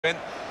Can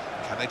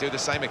they do the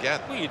same again?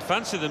 Well, you'd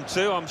fancy them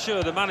to. I'm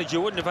sure the manager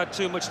wouldn't have had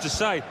too much to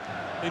say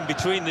in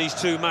between these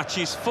two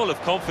matches. Full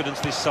of confidence,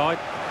 this side.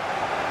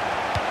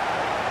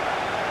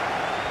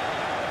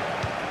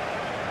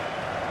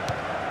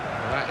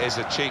 Well, that is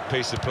a cheap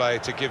piece of play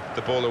to give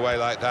the ball away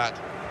like that.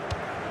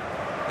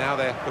 Now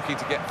they're looking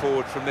to get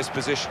forward from this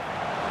position.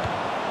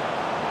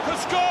 Could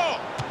score!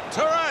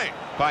 Touré!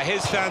 By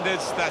his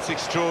standards, that's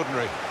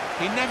extraordinary.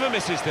 He never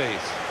misses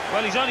these.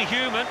 Well, he's only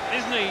human,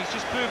 isn't he? He's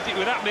just proved it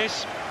with that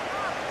miss.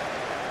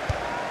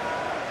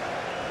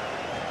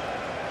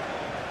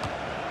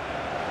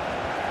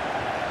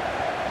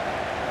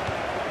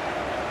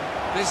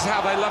 This is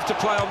how they love to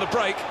play on the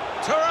break.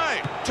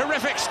 Touré!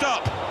 Terrific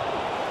stop!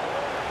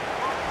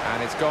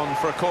 And it's gone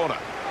for a corner.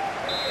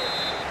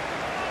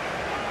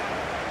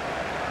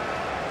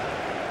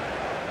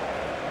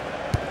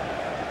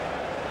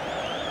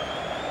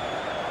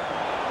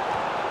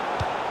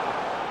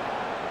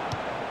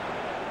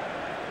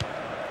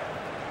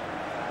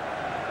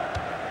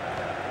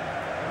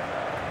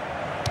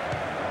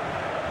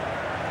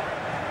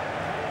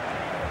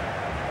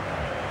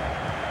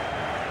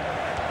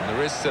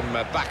 There is some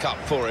backup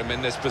for him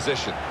in this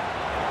position.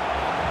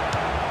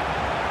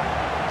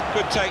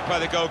 Good take by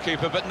the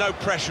goalkeeper, but no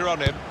pressure on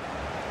him.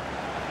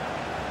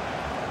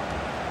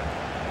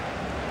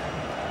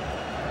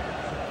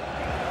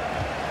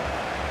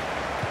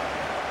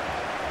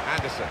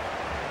 Anderson.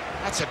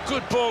 That's a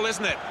good ball,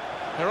 isn't it?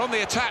 They're on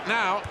the attack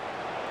now.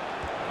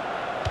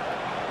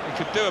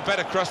 He could do a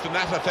better cross than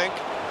that, I think.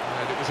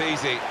 And it was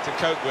easy to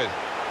cope with.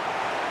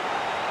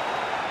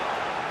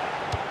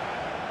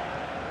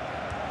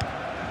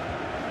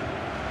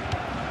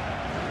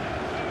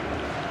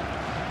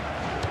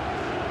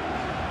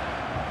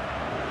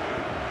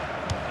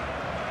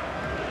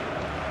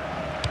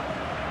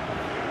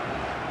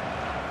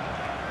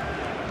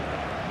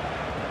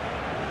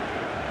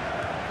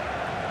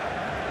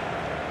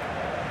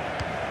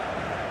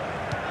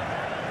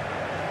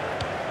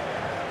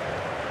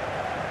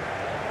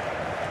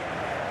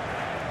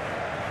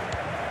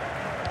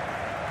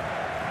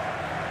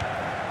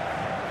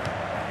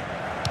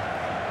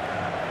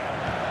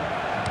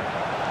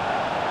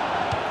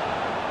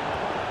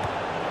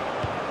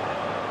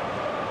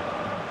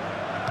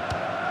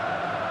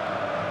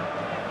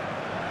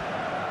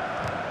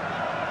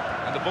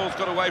 The ball's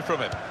got away from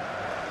him.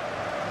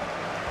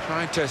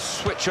 Trying to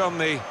switch on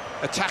the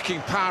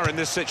attacking power in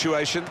this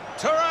situation.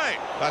 Touré!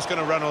 That's going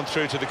to run on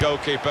through to the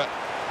goalkeeper.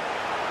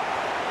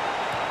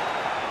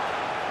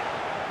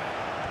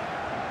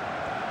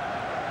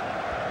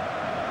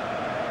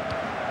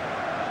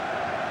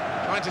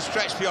 Trying to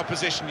stretch the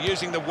opposition,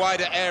 using the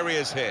wider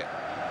areas here.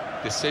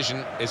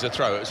 Decision is a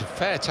throw. It was a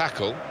fair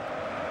tackle.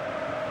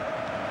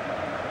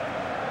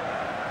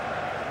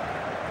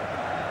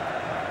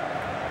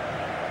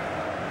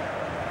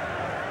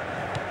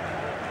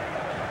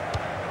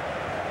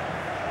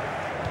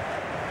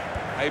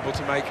 Able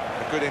to make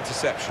a good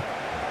interception.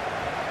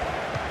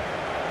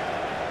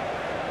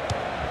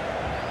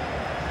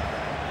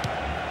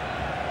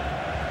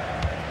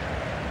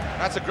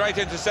 That's a great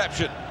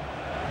interception.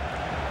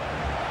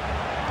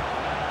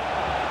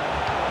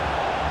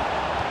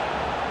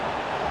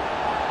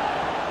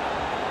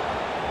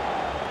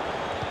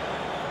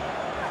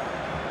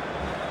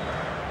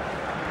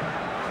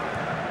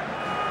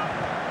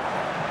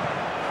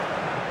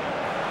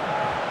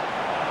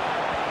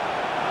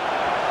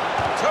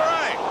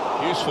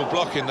 Useful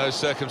block in those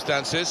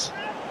circumstances.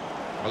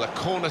 Well, a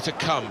corner to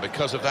come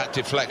because of that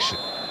deflection.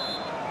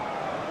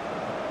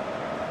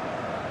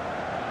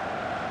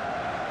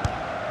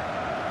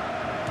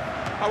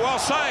 Oh, well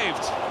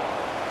saved.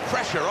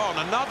 Pressure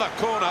on, another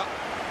corner.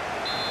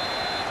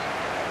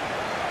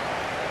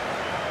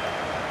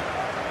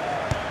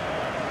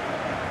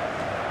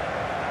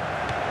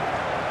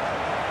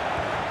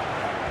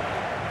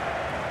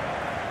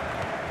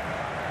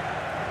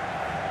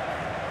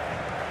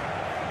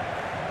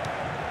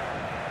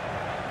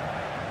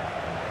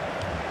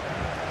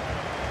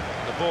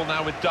 Ball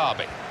now with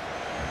Derby.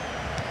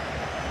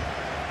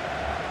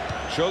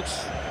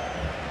 Schultz.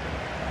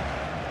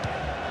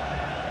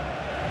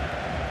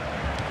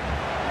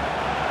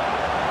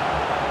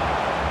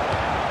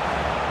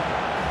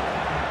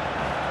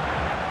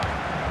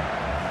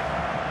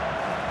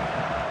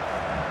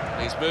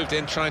 He's moved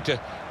in, trying to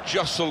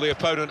jostle the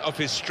opponent off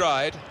his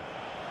stride.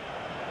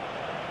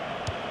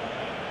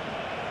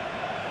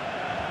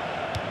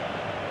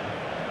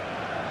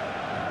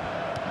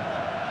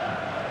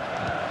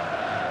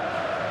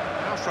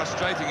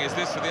 Frustrating is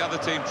this for the other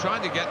team,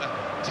 trying to get the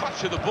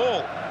touch of the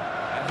ball.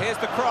 And here's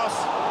the cross.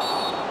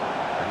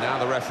 And now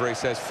the referee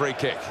says free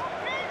kick.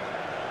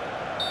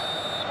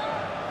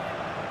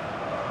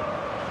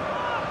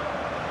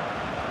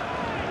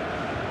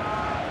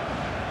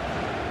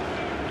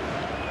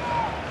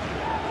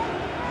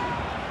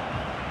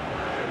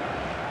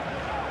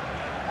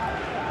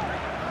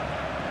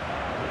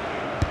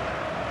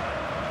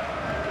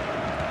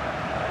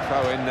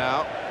 Throw in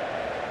now.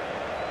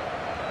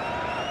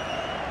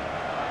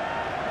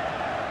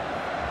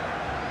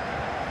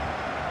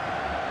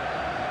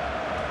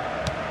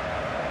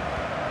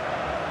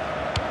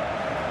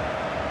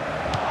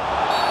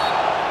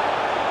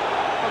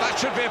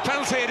 Should be a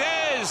penalty, it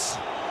is!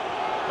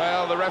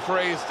 Well, the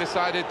referee's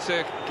decided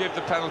to give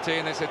the penalty,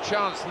 and it's a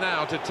chance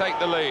now to take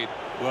the lead.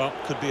 Well,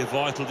 could be a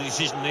vital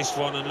decision, this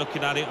one, and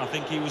looking at it, I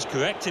think he was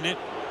correct in it.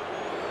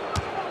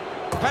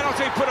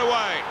 Penalty put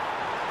away.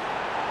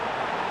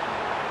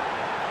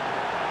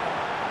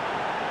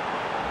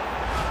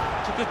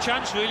 Took a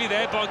chance, really,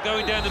 there, by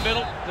going down the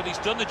middle, but he's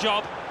done the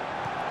job.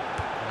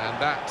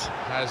 And that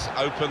has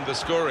opened the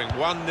scoring.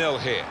 1-0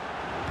 here.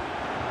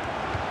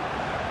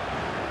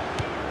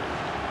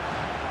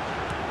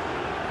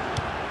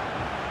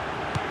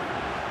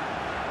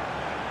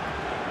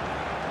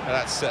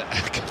 That's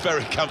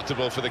very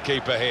comfortable for the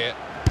keeper here.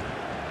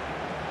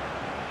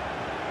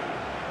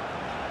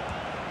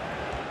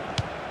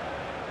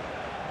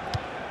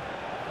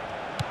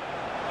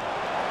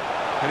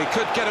 And he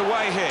could get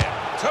away here.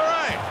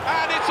 Touré!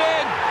 And it's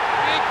in!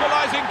 The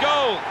equalising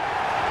goal!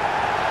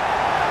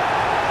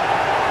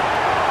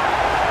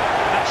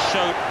 That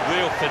showed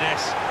real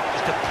finesse,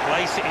 just to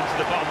place it into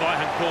the bottom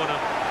right-hand corner.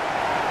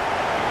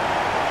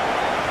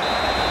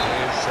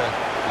 It is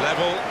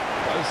level.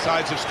 Both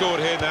sides have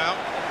scored here now.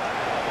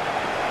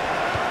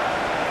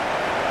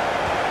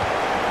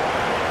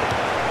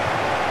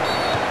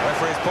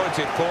 Referee's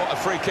pointed for a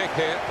free kick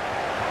here.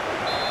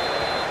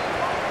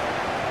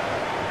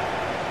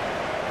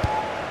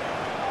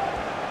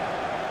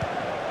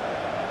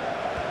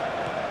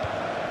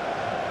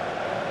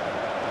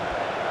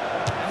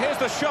 And here's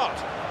the shot.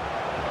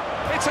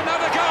 It's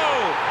another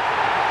goal!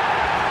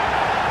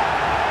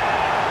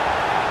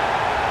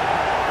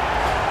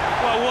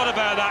 Well, what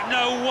about that?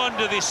 No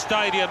wonder this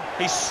stadium,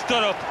 he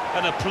stood up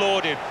and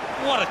applauded.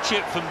 What a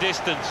chip from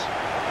distance.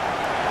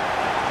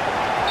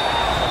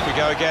 Off we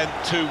go again,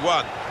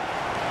 2-1.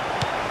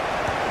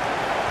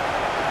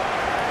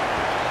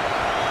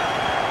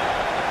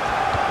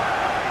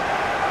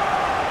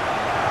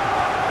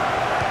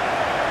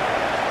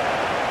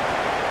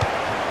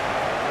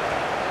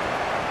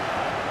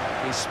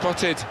 He's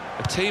spotted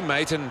a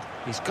teammate and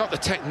he's got the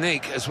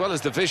technique as well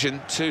as the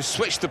vision to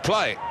switch the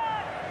play.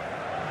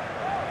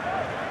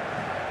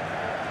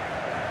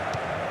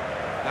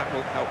 That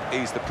will help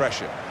ease the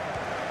pressure.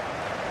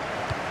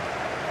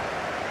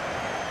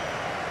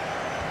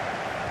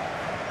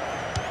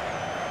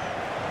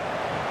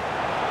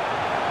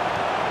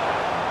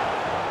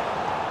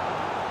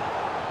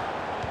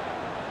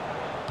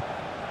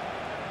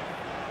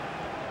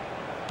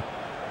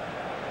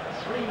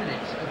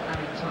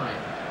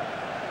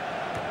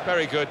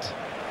 Very good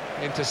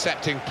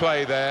intercepting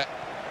play there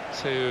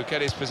to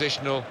get his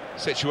positional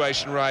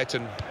situation right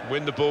and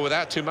win the ball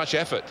without too much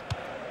effort.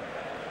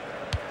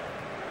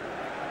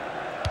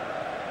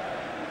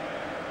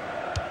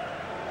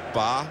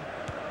 Bar.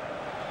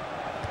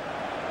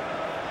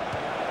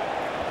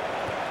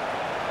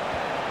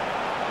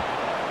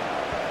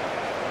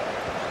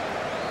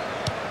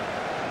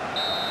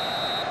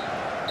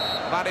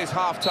 That is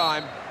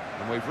half-time,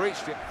 and we've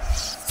reached it.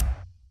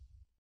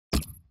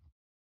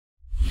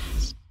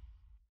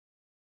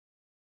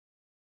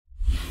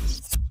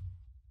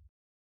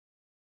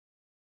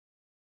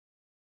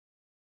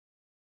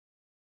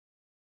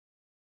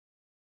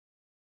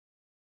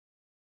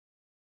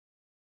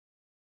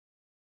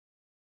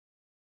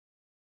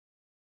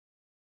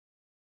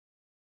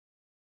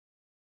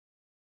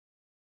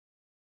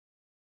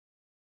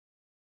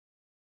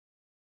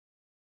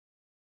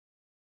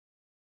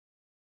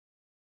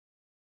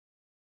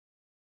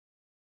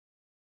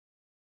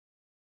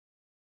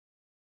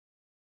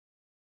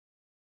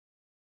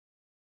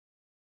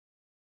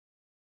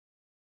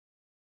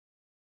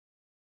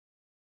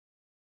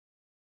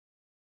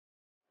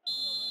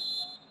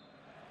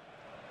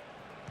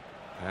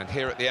 And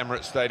here at the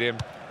Emirates Stadium,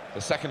 the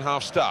second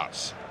half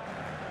starts.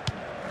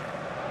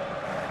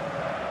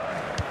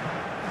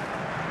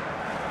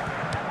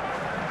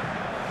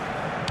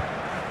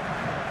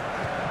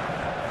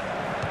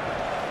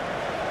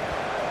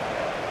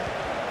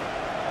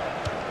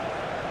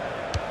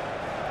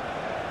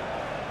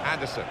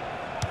 Anderson.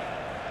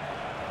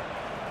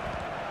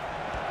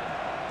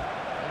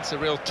 It's a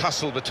real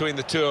tussle between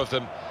the two of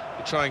them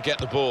to try and get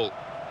the ball.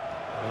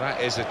 Well,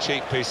 that is a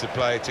cheap piece of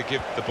play to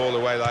give the ball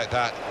away like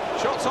that.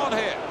 Shots on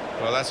here.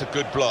 Well, that's a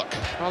good block.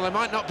 Well, they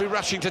might not be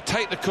rushing to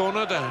take the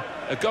corner.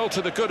 A goal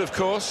to the good, of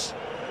course.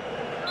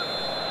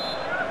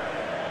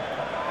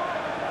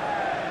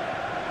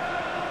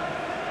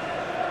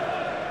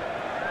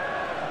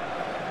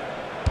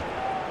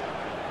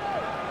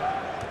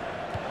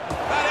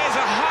 That is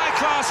a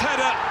high-class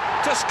header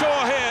to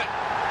score here.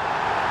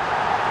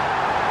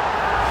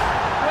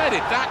 Where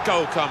did that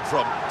goal come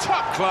from?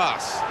 Top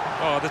class.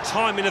 Oh, the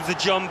timing of the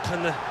jump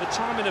and the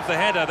timing of the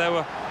header, they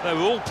were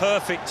all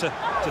perfect to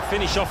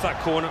finish off that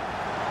corner.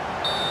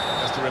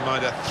 Just a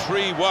reminder,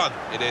 3-1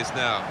 it is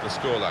now, the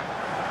scoreline.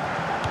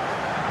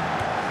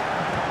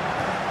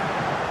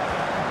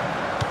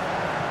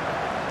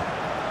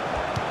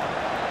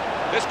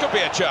 This could be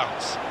a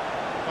chance.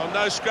 Well,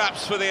 no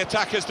scraps for the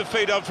attackers to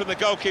feed on from the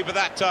goalkeeper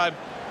that time.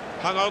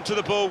 Hung on to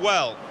the ball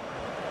well.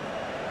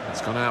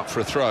 It's gone out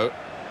for a throw.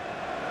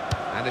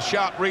 And a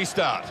sharp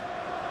restart.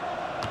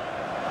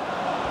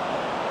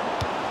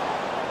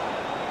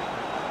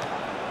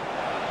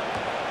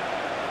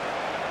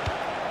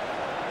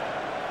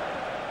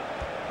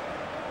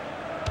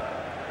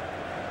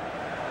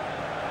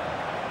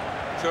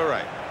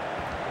 Toure.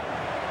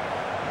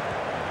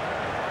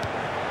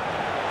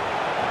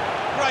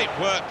 Great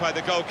work by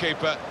the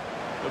goalkeeper.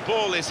 The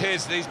ball is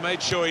his, and he's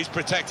made sure he's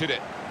protected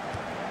it.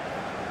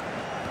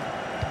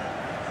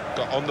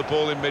 Got on the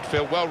ball in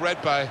midfield, well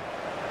read by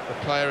the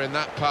player in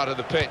that part of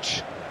the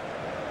pitch.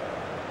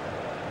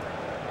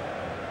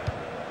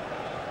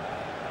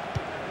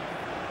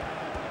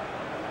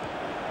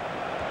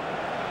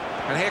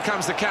 And here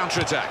comes the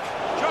counter-attack.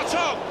 Shot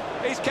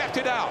on! He's kept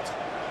it out.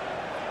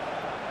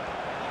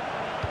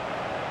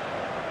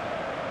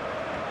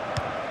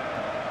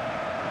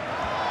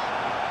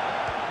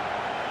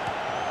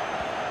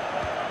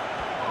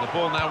 And the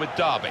ball now with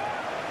Derby.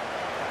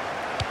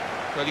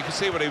 Well, you can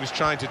see what he was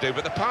trying to do,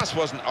 but the pass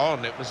wasn't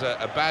on. It was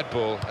a bad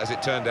ball, as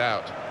it turned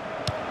out.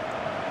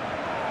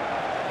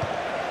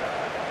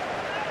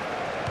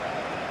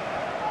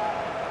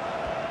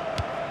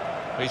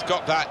 He's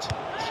got that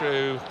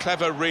through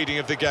clever reading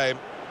of the game,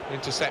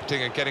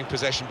 intercepting and getting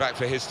possession back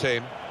for his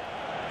team.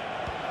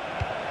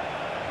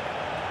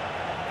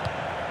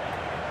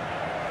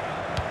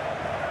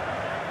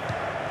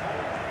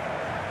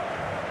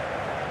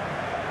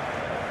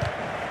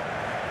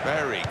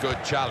 Very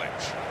good challenge.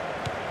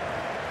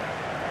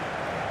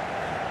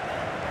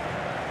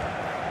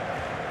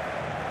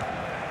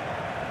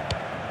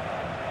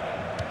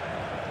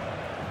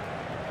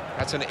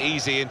 That's an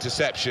easy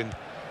interception,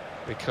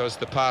 because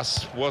the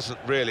pass wasn't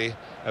really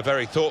a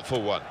very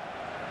thoughtful one.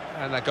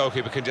 And that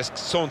goalkeeper can just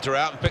saunter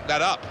out and pick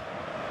that up.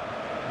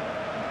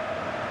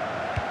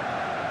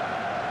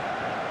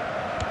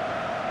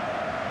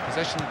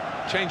 Possession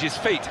changes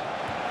feet.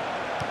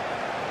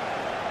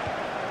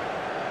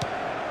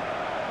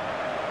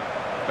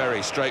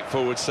 Very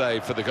straightforward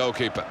save for the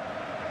goalkeeper.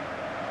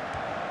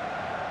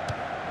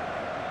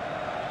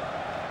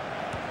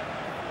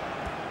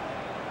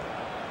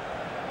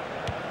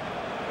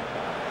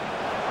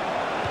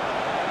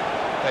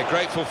 They're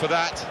grateful for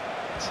that,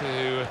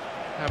 to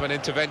have an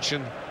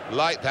intervention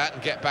like that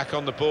and get back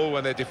on the ball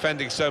when they're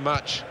defending so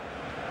much.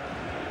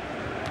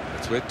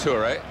 It's with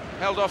Toure.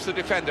 Held off the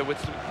defender with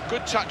some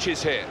good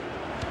touches here.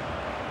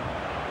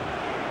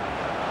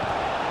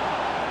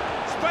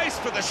 Space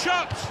for the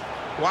shot!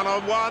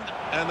 One-on-one,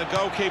 and the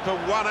goalkeeper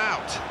one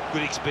out.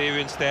 Good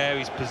experience there,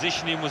 his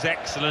positioning was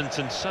excellent,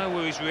 and so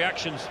were his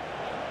reactions.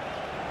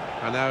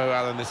 I know,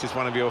 Alan, this is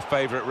one of your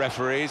favourite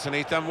referees, and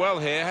he's done well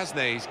here, hasn't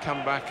he? He's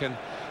come back and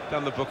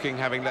done the booking,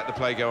 having let the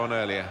play go on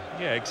earlier.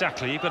 Yeah,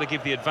 exactly. You've got to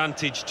give the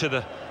advantage to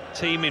the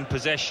team in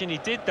possession. He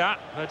did that,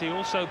 but he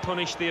also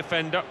punished the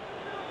offender.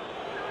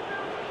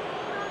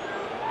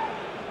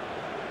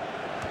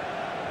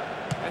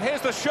 And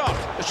here's the shot.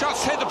 The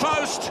shot's hit the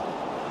post.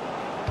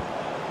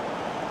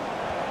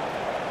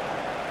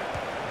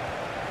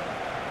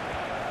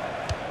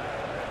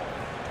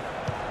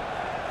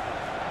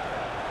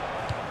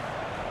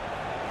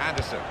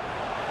 Anderson.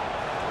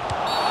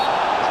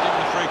 He's given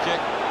the free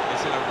kick.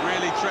 It's in a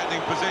really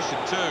threatening position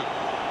too.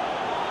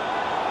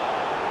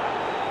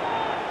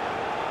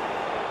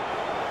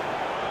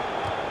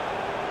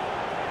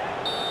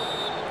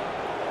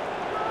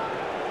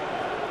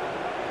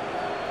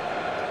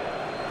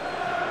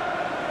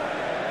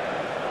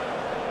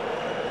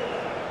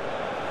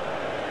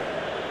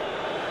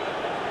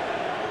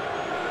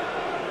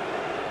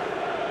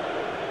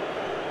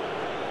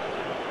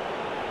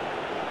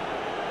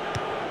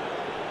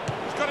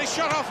 He's got his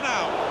shot off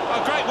now.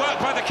 Oh, great work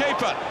by the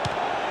keeper.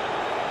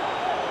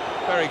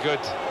 Very good.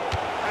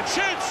 And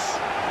shoots!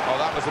 Oh,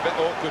 that was a bit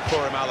awkward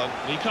for him, Alan.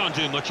 You can't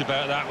do much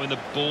about that when the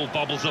ball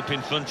bobbles up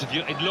in front of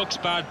you. It looks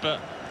bad,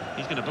 but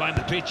he's going to blind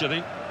the pitch, I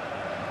think.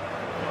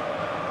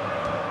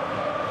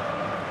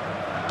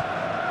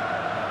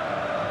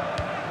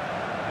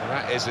 Well,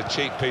 that is a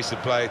cheap piece of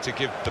play to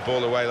give the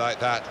ball away like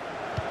that.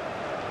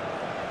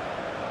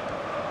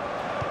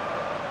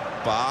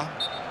 Bar.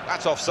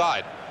 That's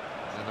offside.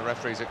 And the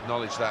referees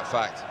acknowledge that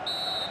fact.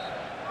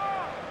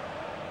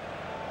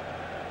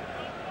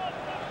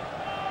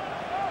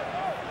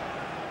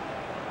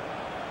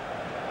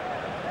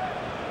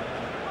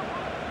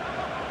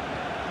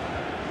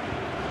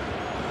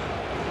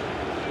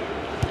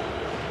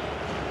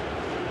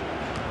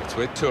 It's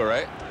with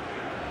Toure.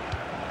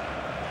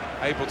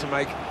 Able to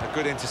make a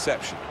good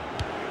interception.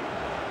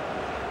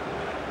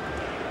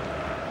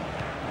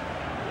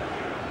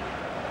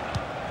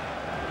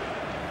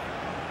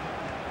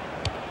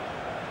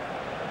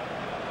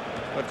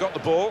 They've got the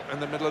ball in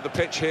the middle of the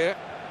pitch here.